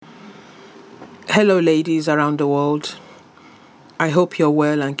Hello, ladies around the world. I hope you're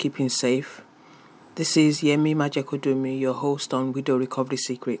well and keeping safe. This is Yemi Majekodumi, your host on Widow Recovery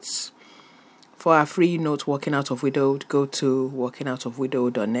Secrets. For our free note, Walking Out of Widowed, go to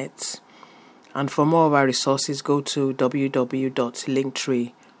walkingoutofwidowed.net. And for more of our resources, go to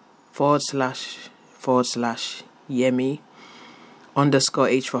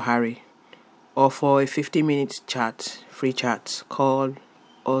www.linktree/Yemi_H for Harry. Or for a 50-minute chat, free chat, call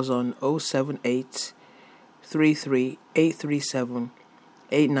us on 078 33 837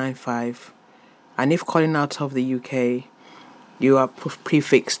 895. And if calling out of the UK, you are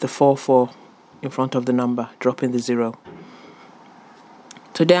prefix the 44 in front of the number, dropping the 0.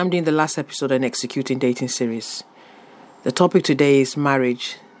 Today I'm doing the last episode on Executing Dating series. The topic today is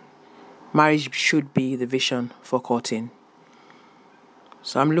marriage. Marriage should be the vision for courting.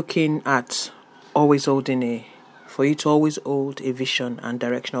 So I'm looking at always holding for you to always hold a vision and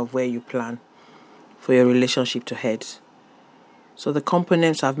direction of where you plan for your relationship to head. So the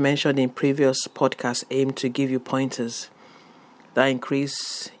components I've mentioned in previous podcasts aim to give you pointers that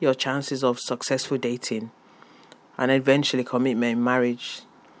increase your chances of successful dating and eventually commitment in marriage,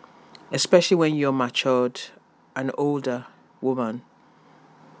 especially when you're matured, an older woman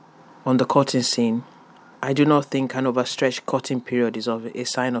on the courting scene. I do not think an overstretched courting period is a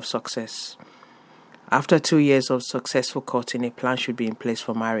sign of success. After 2 years of successful courting, a plan should be in place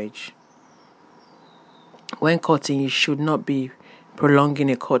for marriage. When courting, you should not be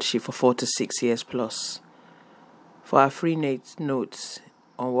prolonging a courtship for 4 to 6 years plus. For our free notes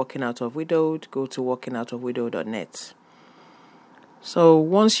on Walking Out of Widowed, go to walkingoutofwidowed.net. So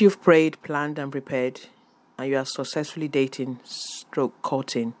once you've prayed, planned and prepared, and you are successfully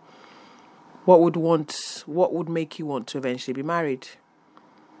dating/courting, what would make you want to eventually be married?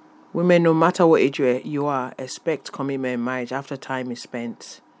 Women, no matter what age you are, expect commitment in marriage after time is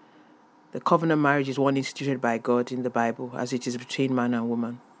spent. The covenant marriage is one instituted by God in the Bible, as it is between man and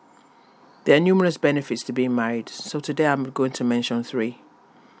woman. There are numerous benefits to being married, so today I'm going to mention 3.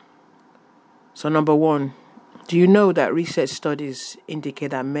 So number 1, do you know that research studies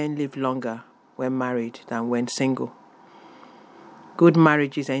indicate that men live longer when married than when single? Good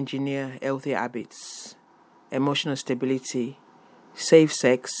marriages engineer healthier habits, emotional stability, safe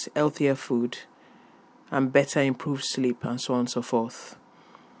sex, healthier food, and better improved sleep, and so on and so forth.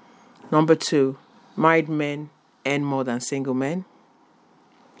 Number 2, married men earn more than single men.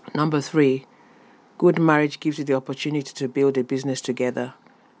 Number 3, good marriage gives you the opportunity to build a business together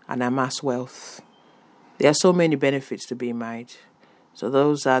and amass wealth. There are so many benefits to being married. So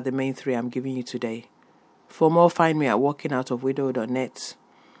those are the main 3 I'm giving you today. For more, find me at walkingoutofwidowed.net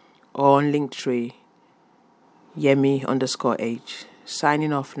or on Linktree, Yemi_H.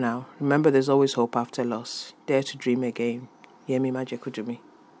 Signing off now. Remember, there's always hope after loss. Dare to dream again. Yemi Majekodumi.